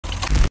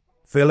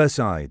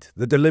Filicide,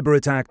 the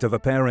deliberate act of a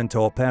parent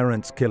or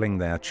parents killing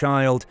their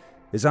child,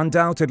 is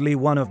undoubtedly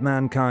one of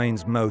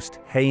mankind's most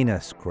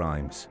heinous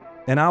crimes.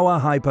 In our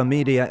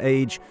hypermedia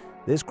age,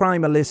 this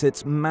crime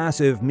elicits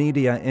massive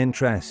media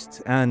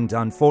interest and,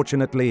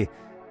 unfortunately,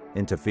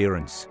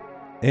 interference.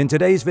 In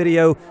today's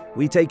video,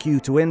 we take you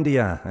to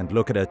India and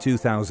look at a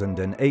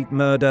 2008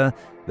 murder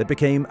that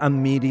became a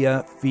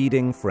media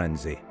feeding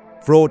frenzy,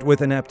 fraught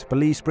with inept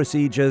police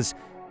procedures,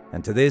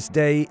 and to this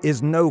day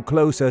is no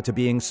closer to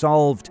being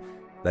solved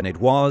than it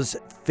was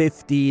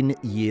 15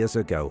 years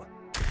ago.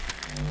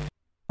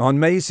 On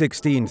May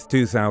 16,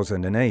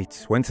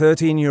 2008, when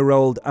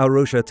 13-year-old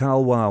Aarushi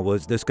Talwar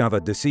was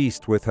discovered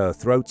deceased with her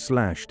throat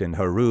slashed in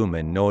her room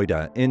in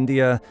Noida,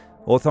 India,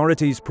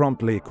 authorities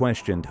promptly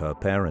questioned her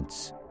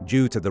parents.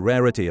 Due to the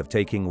rarity of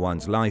taking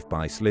one's life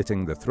by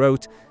slitting the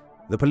throat,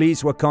 the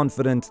police were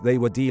confident they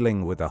were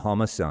dealing with a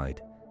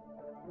homicide.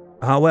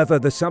 However,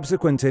 the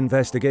subsequent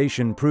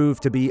investigation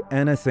proved to be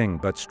anything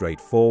but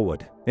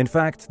straightforward. In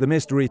fact, the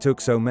mystery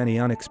took so many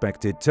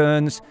unexpected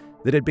turns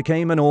that it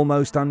became an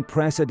almost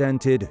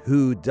unprecedented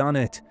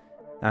whodunit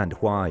and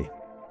why.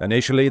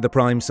 Initially, the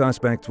prime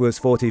suspect was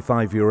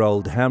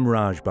 45-year-old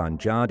Hemraj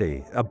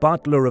Banjadi, a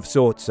butler of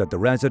sorts at the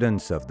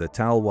residence of the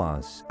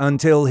Talwars,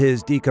 until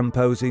his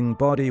decomposing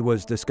body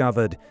was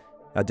discovered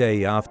a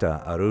day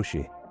after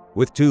Aarushi.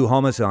 With 2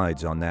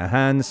 homicides on their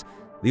hands,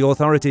 the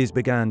authorities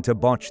began to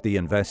botch the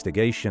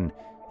investigation,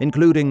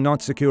 including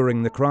not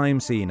securing the crime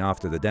scene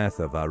after the death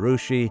of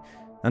Aarushi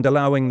and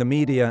allowing the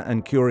media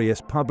and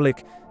curious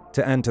public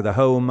to enter the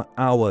home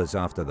hours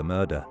after the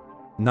murder.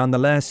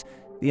 Nonetheless,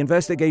 the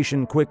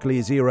investigation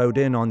quickly zeroed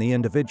in on the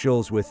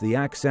individuals with the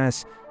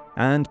access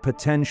and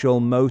potential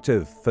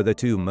motive for the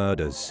 2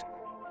 murders: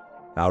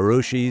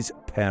 Aarushi's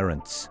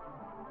parents.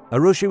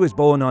 Aarushi was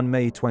born on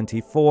May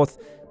 24,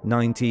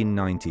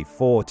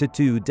 1994, to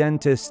 2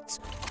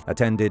 dentists,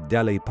 attended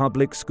Delhi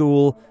public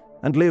school,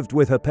 and lived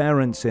with her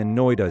parents in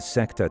Noida's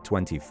Sector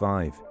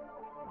 25.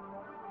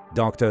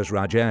 Doctors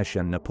Rajesh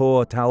and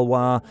Nupur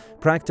Talwar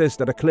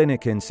practiced at a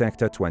clinic in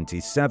Sector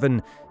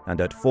 27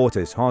 and at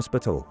Fortis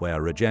Hospital,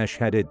 where Rajesh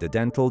headed the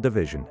dental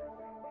division.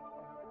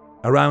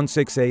 Around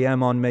 6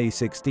 a.m. on May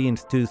 16,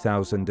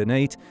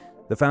 2008,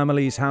 the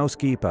family's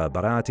housekeeper,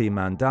 Bharati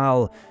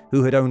Mandal,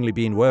 who had only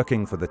been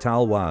working for the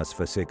Talwars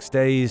for 6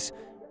 days,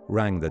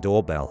 rang the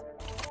doorbell.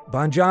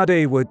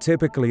 Banjadi would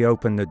typically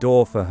open the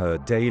door for her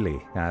daily,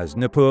 as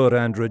Nupur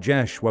and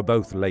Rajesh were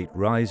both late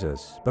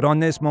risers. But on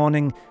this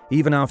morning,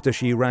 even after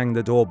she rang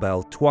the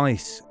doorbell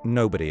twice,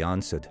 nobody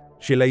answered.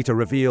 She later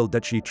revealed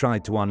that she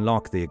tried to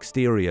unlock the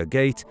exterior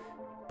gate,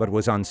 but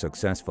was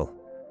unsuccessful.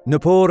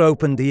 Nupur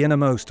opened the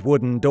innermost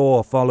wooden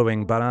door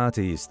following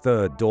Bharati's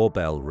 3rd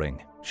doorbell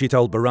ring. She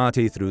told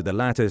Bharati through the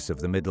lattice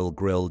of the middle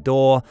grille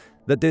door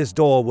that this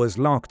door was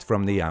locked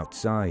from the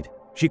outside.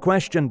 She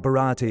questioned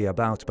Bharati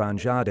about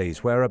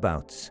Banjadi's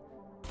whereabouts.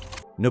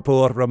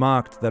 Nupur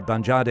remarked that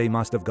Banjadi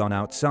must have gone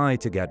outside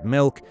to get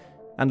milk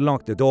and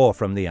locked the door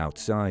from the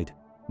outside.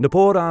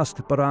 Nupur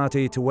asked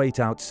Bharati to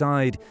wait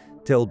outside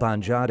till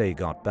Banjadi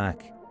got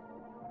back.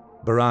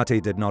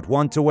 Bharati did not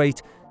want to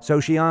wait, so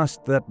she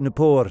asked that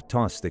Nupur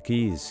toss the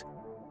keys.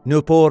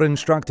 Nupur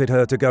instructed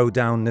her to go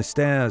down the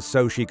stairs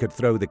so she could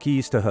throw the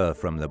keys to her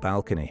from the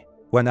balcony.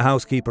 When the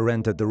housekeeper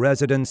entered the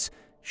residence,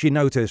 she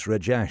noticed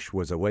Rajesh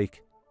was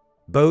awake.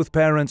 Both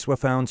parents were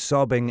found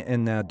sobbing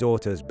in their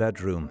daughter's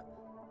bedroom.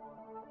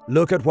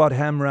 "Look at what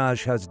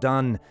Hemraj has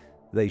done,"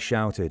 they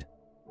shouted.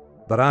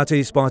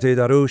 Bharati spotted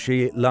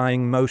Aarushi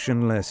lying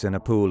motionless in a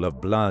pool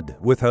of blood,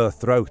 with her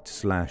throat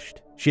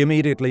slashed. She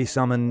immediately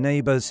summoned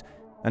neighbors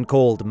and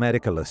called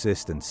medical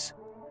assistance.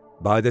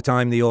 By the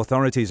time the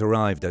authorities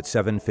arrived at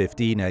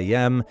 7:15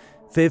 a.m.,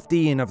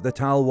 15 of the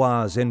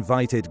Talwars'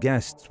 invited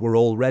guests were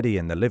already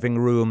in the living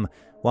room,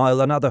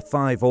 while another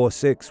 5 or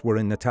 6 were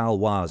in the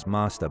Talwars'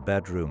 master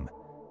bedroom.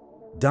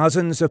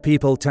 Dozens of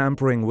people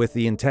tampering with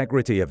the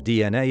integrity of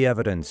DNA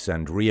evidence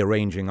and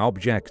rearranging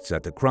objects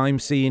at the crime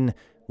scene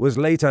was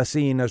later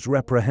seen as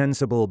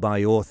reprehensible by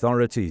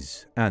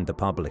authorities and the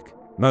public.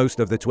 Most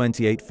of the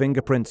 28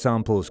 fingerprint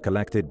samples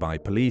collected by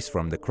police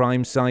from the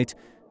crime site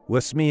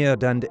were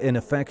smeared and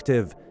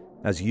ineffective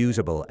as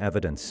usable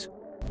evidence.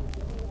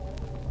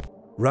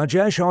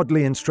 Rajesh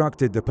oddly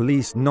instructed the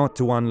police not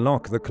to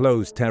unlock the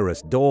closed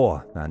terrace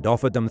door and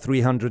offered them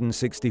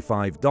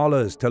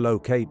 $365 to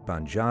locate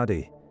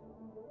Banjadi.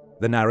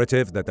 The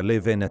narrative that the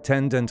live-in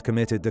attendant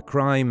committed the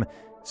crime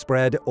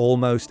spread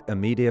almost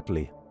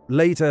immediately.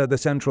 Later, the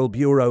Central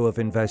Bureau of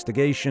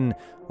Investigation,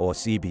 or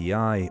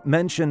CBI,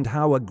 mentioned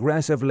how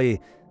aggressively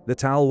the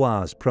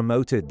Talwars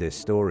promoted this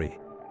story.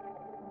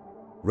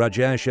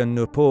 Rajesh and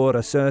Nupur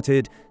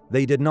asserted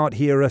they did not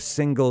hear a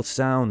single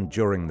sound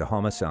during the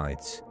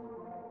homicides.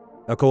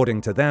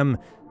 According to them,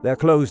 their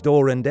closed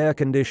door and air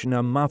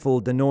conditioner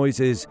muffled the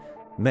noises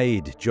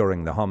made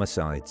during the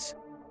homicides.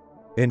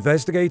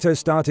 Investigators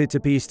started to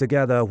piece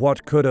together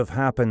what could have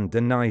happened the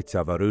night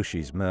of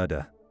Aarushi's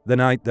murder. The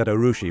night that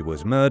Aarushi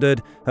was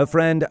murdered, her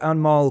friend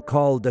Anmol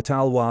called the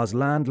Talwar's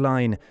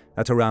landline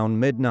at around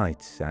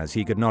midnight as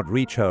he could not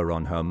reach her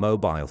on her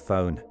mobile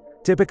phone.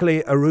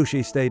 Typically,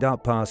 Aarushi stayed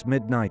up past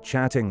midnight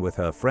chatting with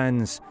her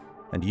friends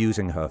and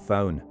using her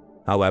phone.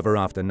 However,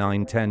 after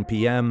 9:10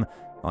 p.m.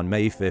 on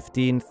May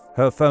 15th,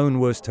 her phone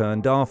was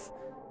turned off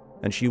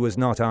and she was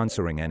not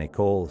answering any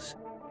calls.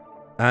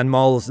 Ann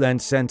Mols then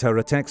sent her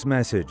a text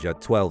message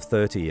at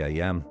 12:30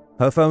 a.m.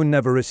 Her phone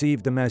never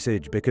received the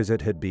message because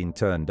it had been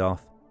turned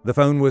off. The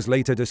phone was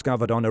later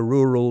discovered on a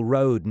rural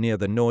road near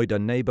the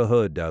Noida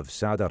neighborhood of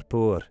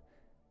Sadarpur.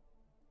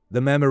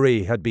 The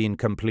memory had been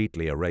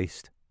completely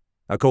erased.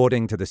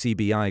 According to the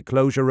CBI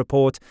closure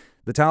report,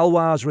 the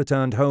Talwars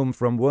returned home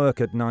from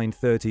work at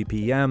 9:30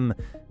 p.m.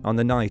 on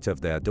the night of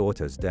their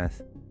daughter's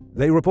death.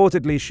 They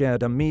reportedly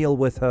shared a meal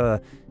with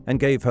her and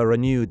gave her a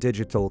new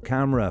digital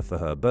camera for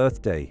her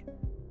birthday.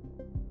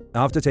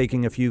 After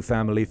taking a few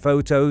family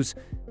photos,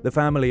 the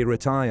family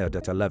retired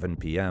at 11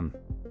 p.m.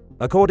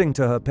 According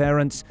to her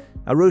parents,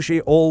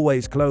 Aarushi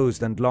always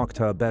closed and locked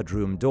her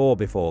bedroom door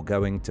before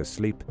going to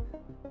sleep.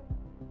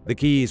 The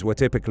keys were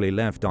typically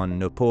left on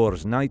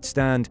Nupur's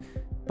nightstand,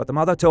 but the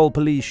mother told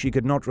police she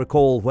could not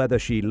recall whether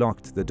she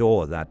locked the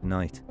door that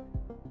night.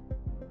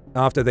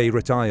 After they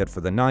retired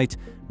for the night,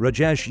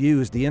 Rajesh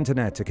used the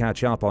internet to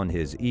catch up on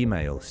his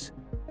emails.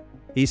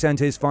 He sent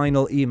his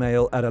final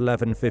email at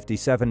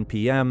 11:57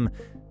 p.m.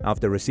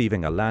 after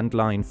receiving a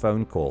landline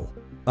phone call.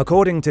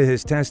 According to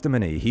his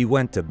testimony, he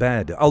went to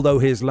bed, although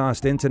his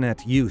last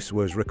internet use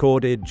was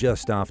recorded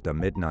just after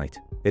midnight.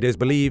 It is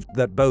believed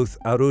that both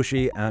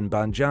Aarushi and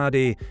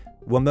Banjadi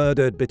were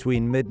murdered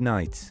between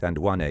midnight and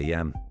 1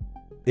 a.m.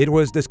 It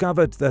was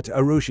discovered that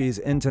Arushi's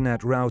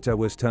internet router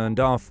was turned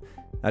off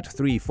at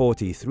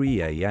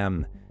 3:43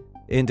 a.m.,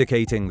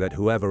 indicating that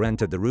whoever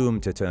entered the room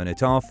to turn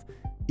it off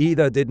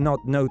either did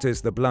not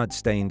notice the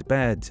blood-stained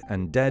bed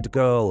and dead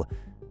girl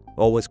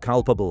or was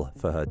culpable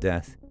for her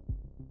death.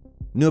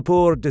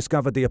 Nupur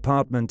discovered the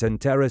apartment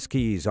and terrace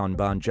keys on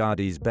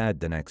Banjadi's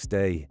bed the next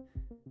day.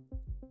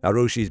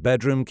 Arushi's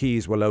bedroom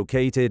keys were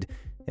located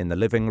in the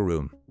living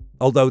room.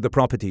 Although the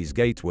property's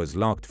gate was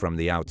locked from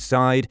the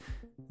outside,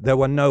 there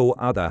were no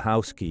other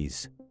house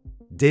keys.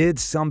 Did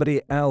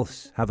somebody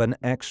else have an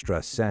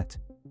extra set?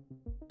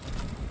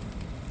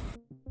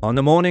 On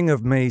the morning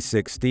of May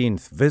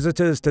 16th,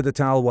 visitors to the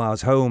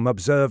Talwar's home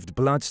observed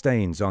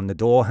bloodstains on the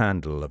door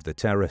handle of the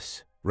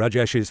terrace.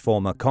 Rajesh's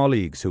former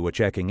colleagues who were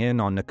checking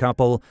in on the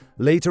couple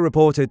later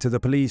reported to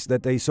the police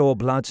that they saw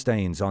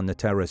bloodstains on the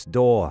terrace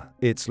door,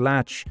 its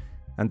latch,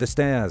 and the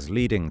stairs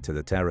leading to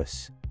the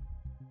terrace.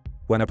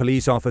 When a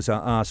police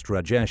officer asked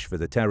Rajesh for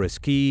the terrace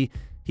key,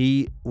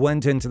 he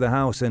went into the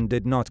house and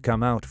did not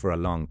come out for a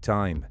long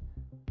time.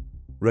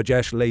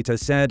 Rajesh later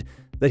said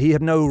that he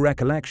had no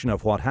recollection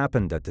of what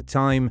happened at the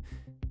time,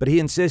 but he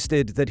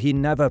insisted that he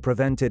never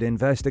prevented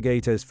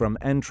investigators from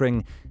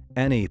entering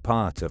any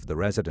part of the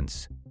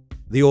residence.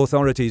 The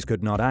authorities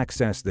could not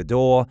access the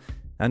door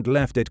and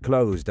left it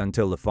closed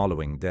until the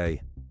following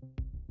day.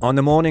 On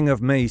the morning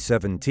of May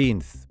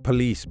 17th,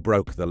 police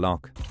broke the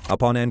lock.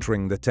 Upon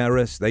entering the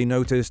terrace, they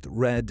noticed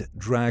red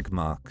drag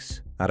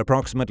marks. At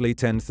approximately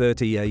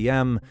 10:30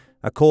 a.m.,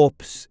 a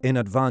corpse in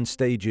advanced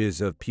stages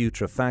of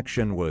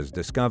putrefaction was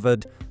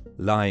discovered,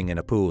 lying in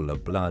a pool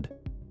of blood.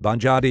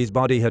 Banjadi's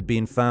body had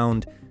been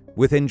found,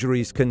 with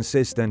injuries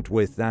consistent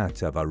with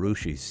that of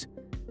Arushi's.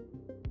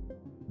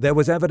 There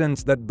was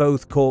evidence that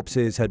both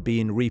corpses had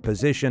been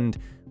repositioned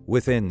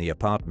within the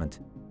apartment.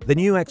 The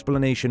new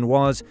explanation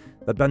was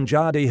that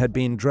Banjadi had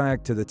been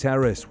dragged to the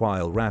terrace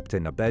while wrapped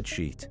in a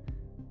bedsheet.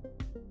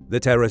 The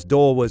terrace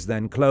door was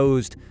then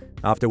closed,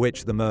 after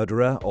which the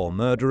murderer or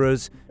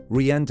murderers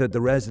re-entered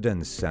the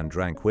residence and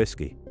drank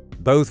whiskey.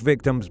 Both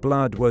victims'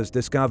 blood was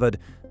discovered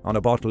on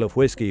a bottle of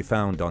whiskey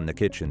found on the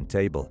kitchen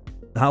table.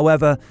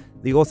 However,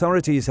 the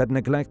authorities had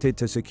neglected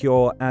to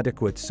secure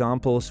adequate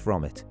samples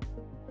from it.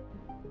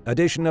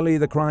 Additionally,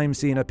 the crime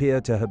scene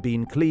appeared to have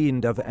been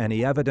cleaned of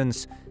any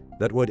evidence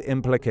that would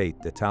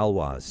implicate the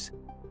Talwars.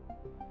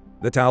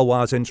 The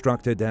Talwars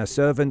instructed their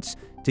servants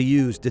to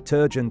use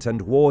detergent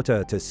and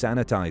water to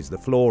sanitize the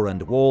floor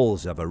and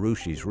walls of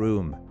Arushi's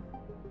room.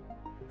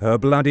 Her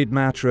bloodied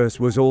mattress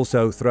was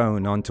also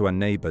thrown onto a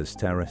neighbor's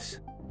terrace.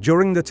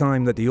 During the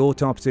time that the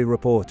autopsy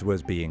report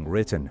was being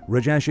written,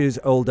 Rajesh's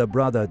older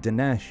brother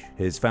Dinesh,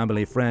 his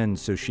family friend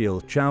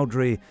Sushil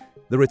Chowdhury,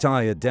 the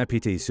retired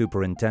deputy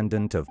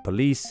superintendent of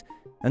police,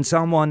 and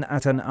someone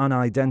at an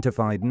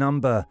unidentified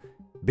number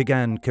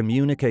began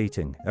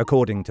communicating,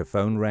 according to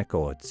phone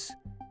records.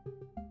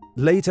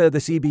 Later, the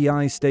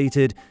CBI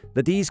stated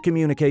that these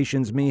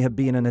communications may have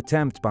been an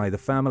attempt by the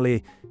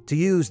family to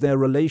use their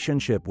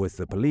relationship with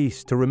the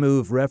police to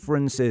remove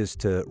references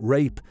to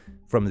rape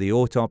from the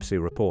autopsy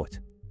report.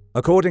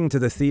 According to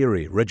the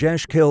theory,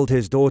 Rajesh killed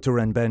his daughter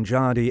and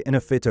Banjadi in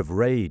a fit of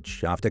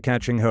rage after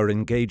catching her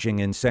engaging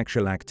in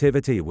sexual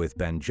activity with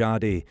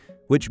Banjadi,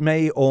 which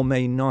may or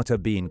may not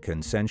have been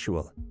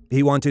consensual.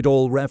 He wanted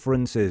all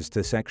references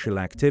to sexual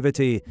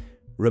activity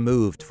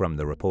removed from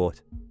the report.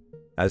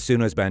 As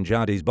soon as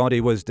Banjadi's body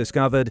was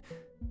discovered,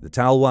 the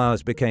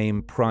Talwars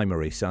became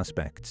primary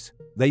suspects.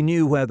 They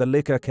knew where the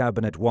liquor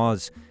cabinet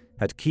was,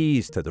 had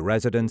keys to the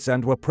residence,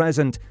 and were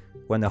present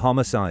when the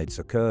homicides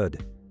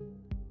occurred.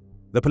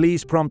 The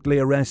police promptly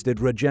arrested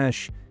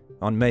Rajesh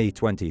on May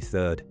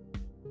 23rd.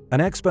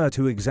 An expert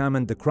who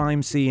examined the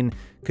crime scene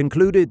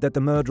concluded that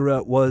the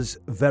murderer was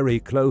very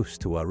close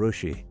to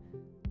Aarushi.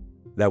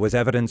 There was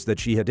evidence that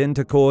she had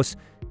intercourse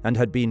and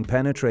had been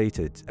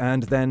penetrated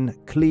and then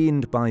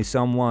cleaned by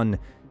someone,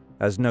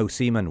 as no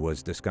semen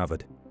was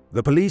discovered.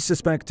 The police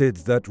suspected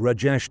that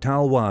Aarushi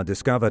Talwar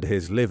discovered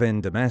his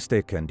live-in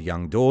domestic and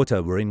young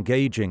daughter were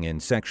engaging in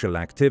sexual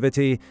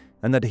activity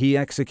and that he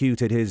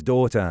executed his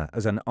daughter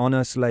as an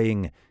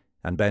honor-slaying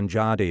and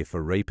benjadi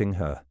for raping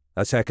her.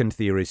 A second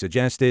theory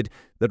suggested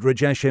that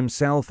Rajesh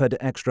himself had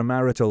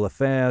extramarital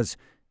affairs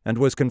and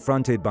was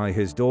confronted by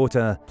his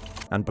daughter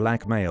and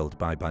blackmailed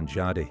by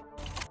Banjadi.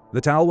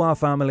 The Talwar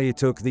family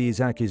took these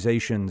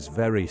accusations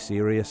very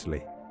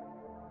seriously.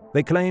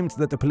 They claimed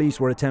that the police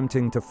were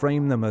attempting to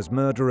frame them as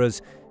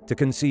murderers to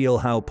conceal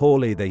how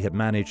poorly they had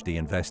managed the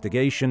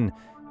investigation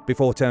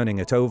before turning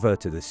it over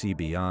to the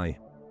CBI.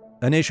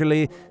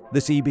 Initially, the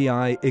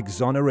CBI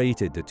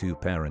exonerated the two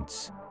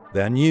parents.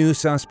 Their new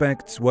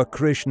suspects were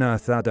Krishna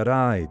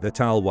Thadarai, the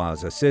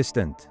Talwar's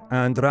assistant,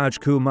 and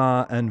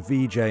Rajkumar and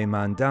Vijay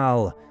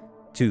Mandal,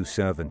 two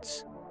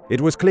servants.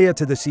 It was clear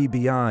to the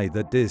CBI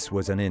that this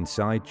was an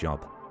inside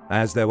job,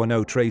 as there were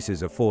no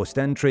traces of forced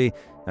entry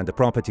and the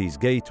property's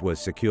gate was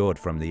secured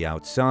from the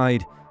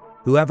outside.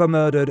 Whoever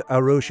murdered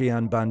Aarushi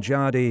and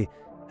Banjadi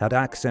had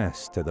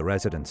access to the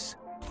residence.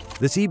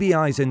 The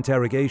CBI's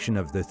interrogation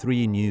of the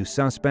three new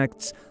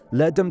suspects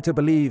led them to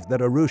believe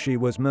that Aarushi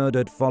was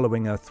murdered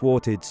following a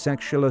thwarted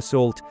sexual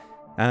assault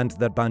and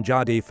that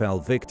Banjadi fell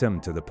victim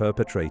to the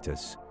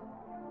perpetrators.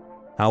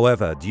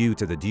 However, due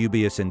to the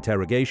dubious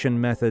interrogation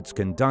methods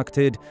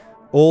conducted,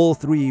 all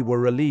three were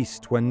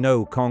released when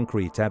no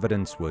concrete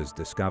evidence was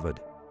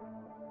discovered.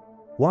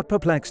 What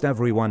perplexed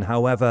everyone,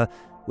 however,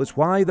 was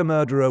why the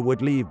murderer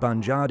would leave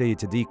Banjadi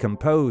to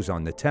decompose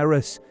on the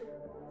terrace,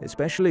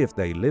 especially if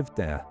they lived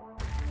there.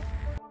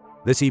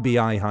 The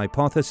CBI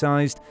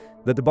hypothesized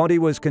that the body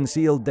was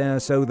concealed there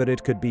so that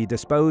it could be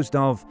disposed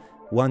of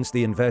once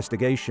the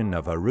investigation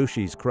of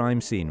Aarushi's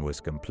crime scene was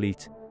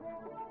complete.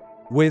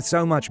 With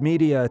so much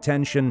media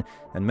attention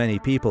and many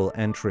people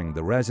entering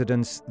the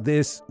residence,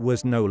 this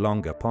was no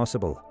longer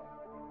possible.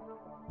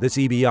 The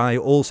CBI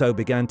also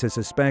began to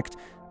suspect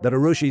that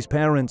Aarushi's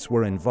parents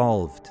were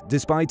involved,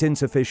 despite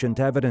insufficient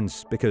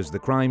evidence because the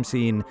crime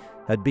scene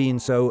had been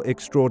so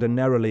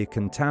extraordinarily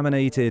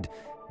contaminated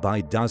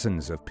by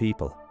dozens of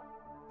people.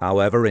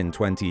 However, in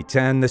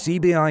 2010, the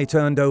CBI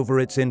turned over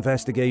its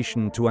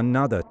investigation to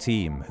another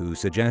team who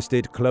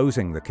suggested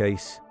closing the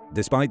case.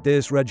 Despite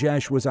this,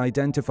 Rajesh was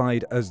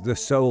identified as the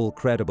sole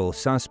credible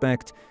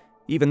suspect,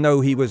 even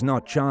though he was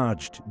not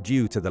charged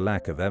due to the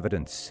lack of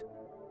evidence.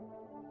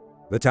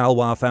 The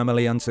Talwar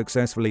family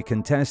unsuccessfully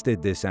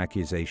contested this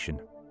accusation.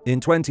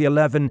 In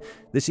 2011,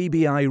 the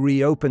CBI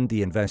reopened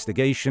the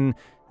investigation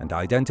and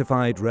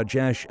identified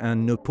Rajesh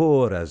and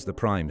Nupur as the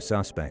prime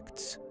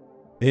suspects.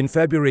 In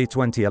February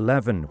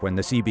 2011, when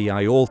the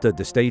CBI altered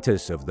the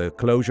status of the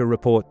closure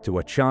report to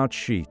a charge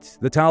sheet,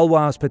 the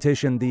Talwars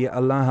petitioned the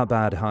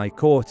Allahabad High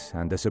Court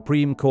and the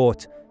Supreme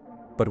Court,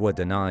 but were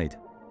denied.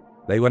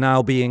 They were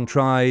now being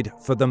tried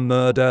for the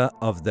murder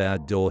of their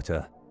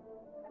daughter.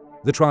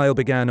 The trial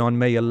began on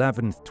May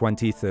 11,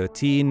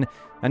 2013,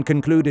 and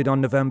concluded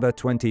on November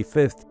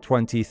 25,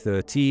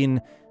 2013,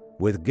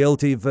 with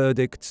guilty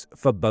verdicts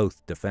for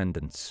both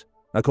defendants.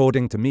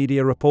 According to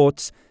media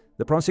reports,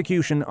 the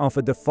prosecution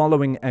offered the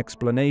following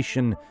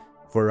explanation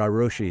for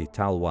Aarushi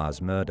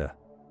Talwar's murder.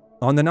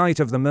 On the night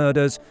of the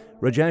murders,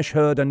 Rajesh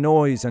heard a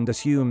noise and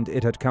assumed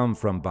it had come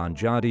from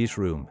Banjadi's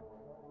room.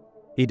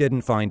 He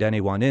didn't find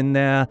anyone in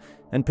there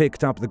and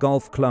picked up the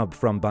golf club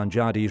from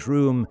Banjadi's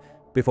room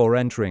before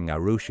entering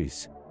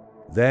Aarushi's.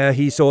 There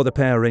he saw the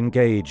pair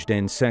engaged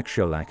in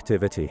sexual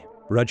activity.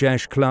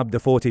 Rajesh clubbed the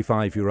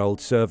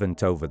 45-year-old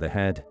servant over the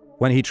head.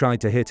 When he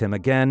tried to hit him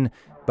again,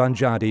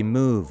 Banjadi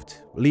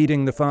moved,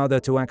 leading the father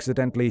to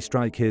accidentally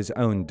strike his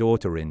own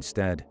daughter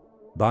instead.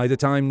 By the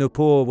time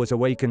Nupur was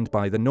awakened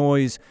by the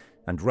noise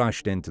and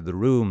rushed into the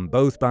room,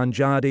 both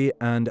Banjadi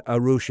and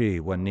Aarushi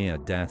were near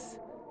death.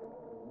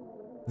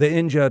 The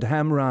injured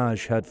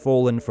Hemraj had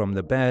fallen from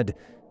the bed,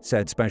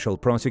 said Special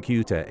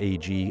Prosecutor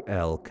A.G.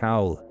 L.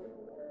 Kaul.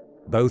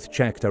 Both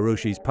checked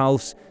Aarushi's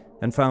pulse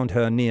and found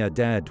her near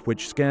dead,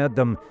 which scared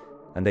them,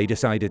 and they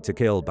decided to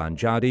kill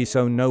Banjadi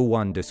so no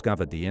one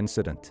discovered the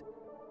incident.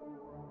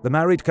 The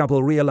married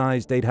couple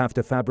realized they'd have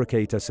to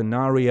fabricate a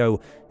scenario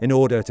in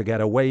order to get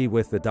away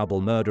with the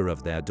double murder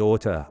of their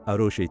daughter,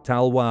 Aarushi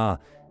Talwar,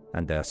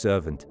 and their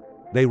servant.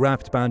 They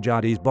wrapped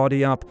Banjadi's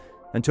body up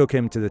and took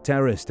him to the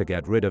terrace to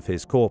get rid of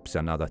his corpse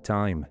another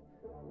time.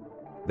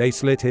 They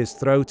slit his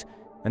throat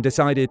and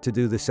decided to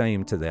do the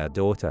same to their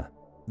daughter.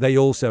 They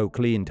also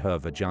cleaned her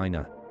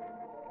vagina.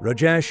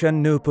 Rajesh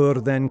and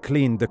Nupur then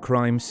cleaned the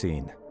crime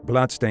scene.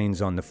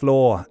 Bloodstains on the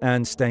floor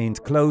and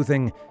stained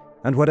clothing,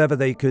 and whatever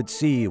they could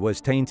see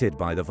was tainted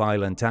by the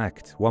violent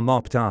act, were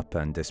mopped up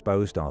and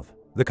disposed of.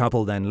 The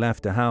couple then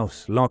left the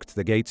house, locked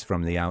the gates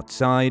from the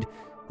outside,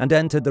 and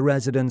entered the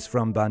residence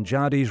from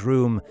Banjadi's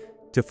room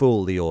to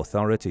fool the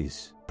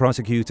authorities,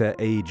 Prosecutor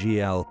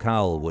A.G.L.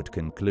 Kaul would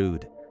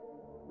conclude.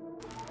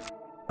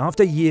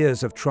 After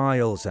years of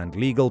trials and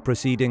legal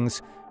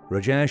proceedings,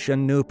 Rajesh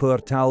and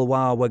Nupur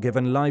Talwar were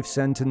given life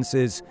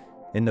sentences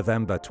in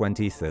November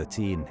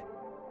 2013.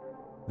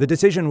 The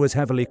decision was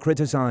heavily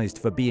criticized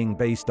for being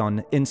based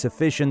on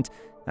insufficient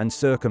and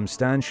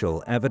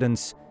circumstantial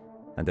evidence,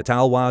 and the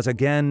Talwars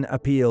again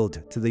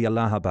appealed to the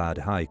Allahabad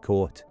High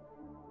Court.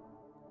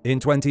 In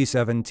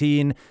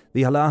 2017,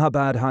 the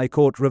Allahabad High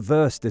Court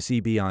reversed the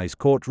CBI's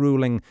court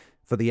ruling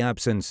for the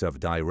absence of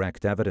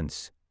direct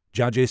evidence.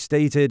 Judges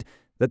stated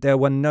that there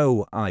were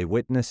no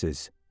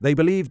eyewitnesses. They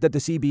believed that the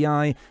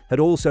CBI had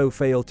also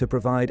failed to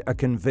provide a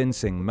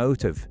convincing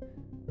motive.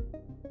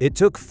 It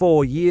took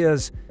 4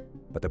 years,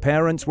 but the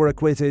parents were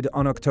acquitted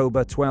on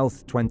October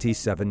 12,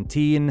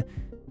 2017,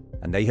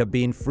 and they have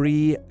been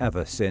free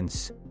ever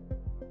since.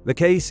 The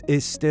case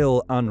is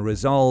still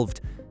unresolved,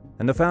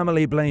 and the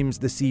family blames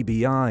the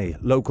CBI,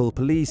 local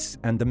police,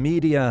 and the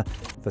media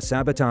for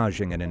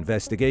sabotaging an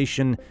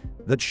investigation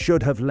that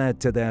should have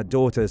led to their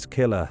daughter's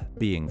killer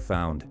being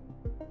found.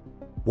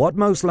 What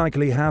most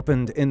likely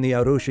happened in the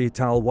Aarushi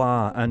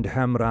Talwar and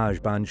Hemraj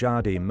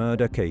Banjadi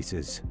murder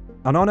cases?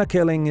 An honor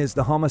killing is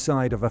the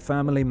homicide of a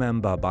family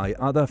member by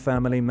other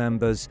family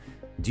members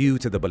due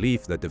to the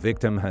belief that the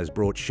victim has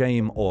brought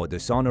shame or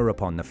dishonor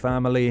upon the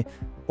family,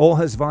 or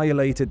has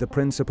violated the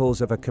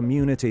principles of a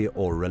community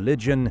or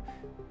religion,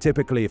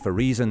 typically for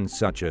reasons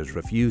such as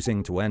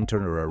refusing to enter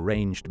an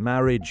arranged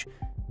marriage,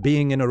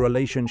 being in a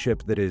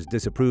relationship that is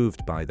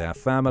disapproved by their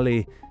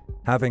family,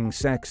 having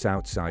sex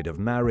outside of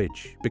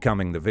marriage,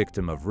 becoming the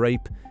victim of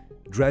rape,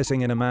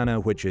 dressing in a manner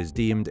which is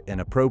deemed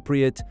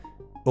inappropriate,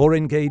 or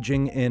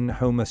engaging in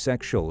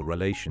homosexual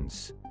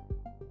relations.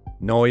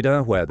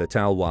 Noida, where the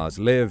Talwars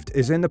lived,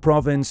 is in the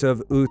province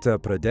of Uttar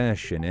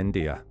Pradesh in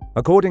India.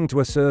 According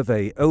to a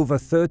survey, over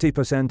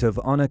 30% of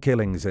honor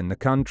killings in the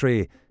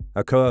country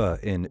occur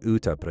in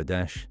Uttar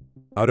Pradesh.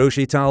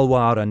 Aarushi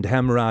Talwar and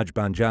Hemraj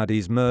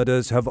Banjadi's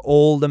murders have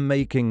all the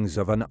makings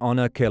of an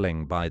honor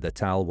killing by the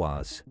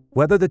Talwars.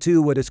 Whether the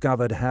two were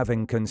discovered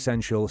having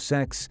consensual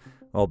sex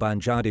or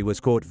Banjadi was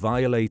caught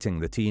violating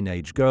the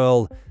teenage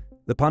girl,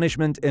 the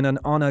punishment in an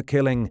honor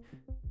killing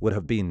would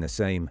have been the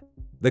same.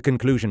 The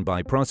conclusion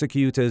by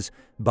prosecutors,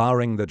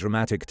 barring the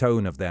dramatic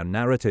tone of their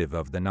narrative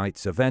of the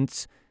night's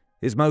events,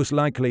 is most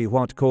likely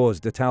what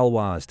caused the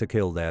Talwars to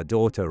kill their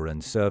daughter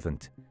and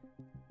servant.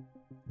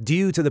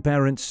 Due to the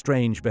parents'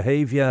 strange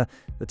behavior,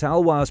 the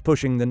Talwars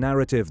pushing the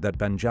narrative that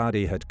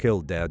Banjadi had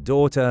killed their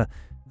daughter,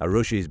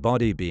 Aarushi's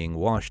body being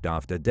washed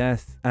after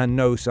death, and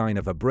no sign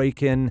of a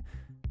break-in,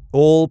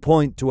 all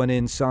point to an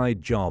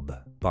inside job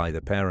by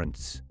the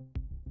parents.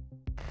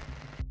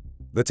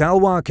 The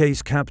Talwar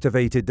case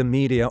captivated the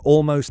media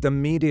almost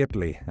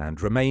immediately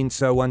and remained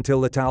so until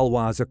the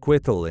Talwars'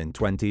 acquittal in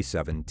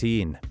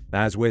 2017.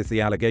 As with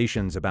the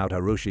allegations about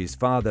Aarushi's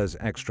father's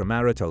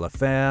extramarital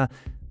affair,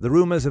 the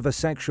rumors of a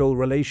sexual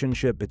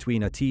relationship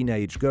between a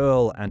teenage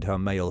girl and her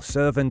male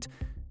servant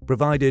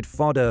provided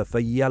fodder for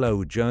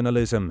yellow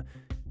journalism,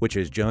 which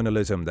is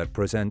journalism that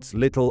presents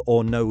little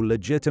or no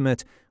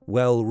legitimate,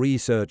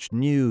 well-researched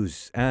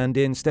news and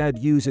instead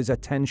uses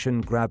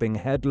attention-grabbing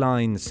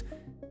headlines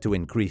to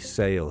increase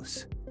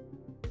sales.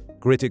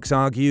 Critics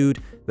argued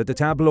that the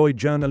tabloid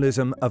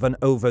journalism of an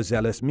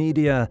overzealous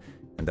media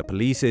and the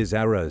police's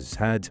errors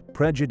had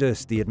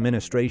prejudiced the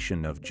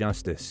administration of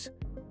justice.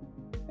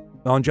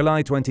 On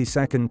July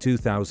 22,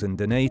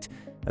 2008,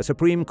 a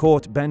Supreme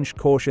Court bench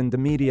cautioned the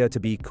media to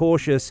be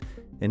cautious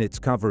in its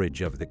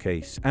coverage of the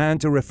case and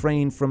to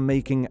refrain from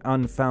making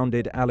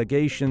unfounded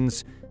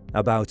allegations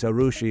about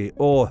Aarushi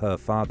or her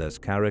father's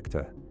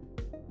character.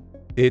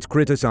 It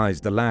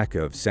criticized the lack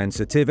of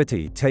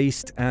sensitivity,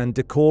 taste, and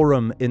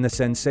decorum in the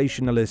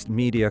sensationalist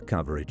media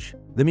coverage.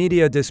 The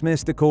media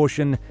dismissed the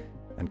caution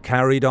and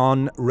carried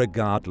on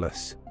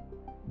regardless.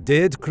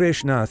 Did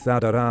Krishna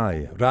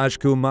Thadarai,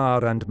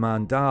 Rajkumar and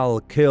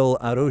Mandal kill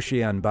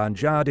Aarushi and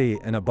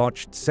Banjadi in a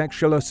botched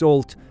sexual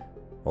assault,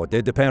 or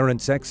did the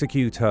parents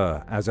execute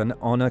her as an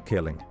honor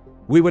killing?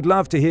 We would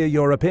love to hear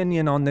your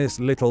opinion on this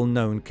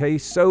little-known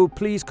case, so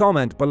please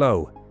comment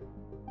below.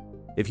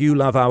 If you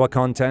love our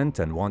content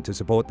and want to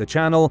support the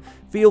channel,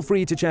 feel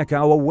free to check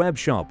our web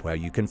shop where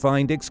you can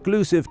find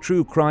exclusive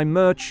true crime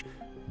merch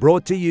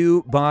brought to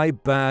you by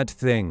Bad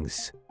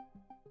Things.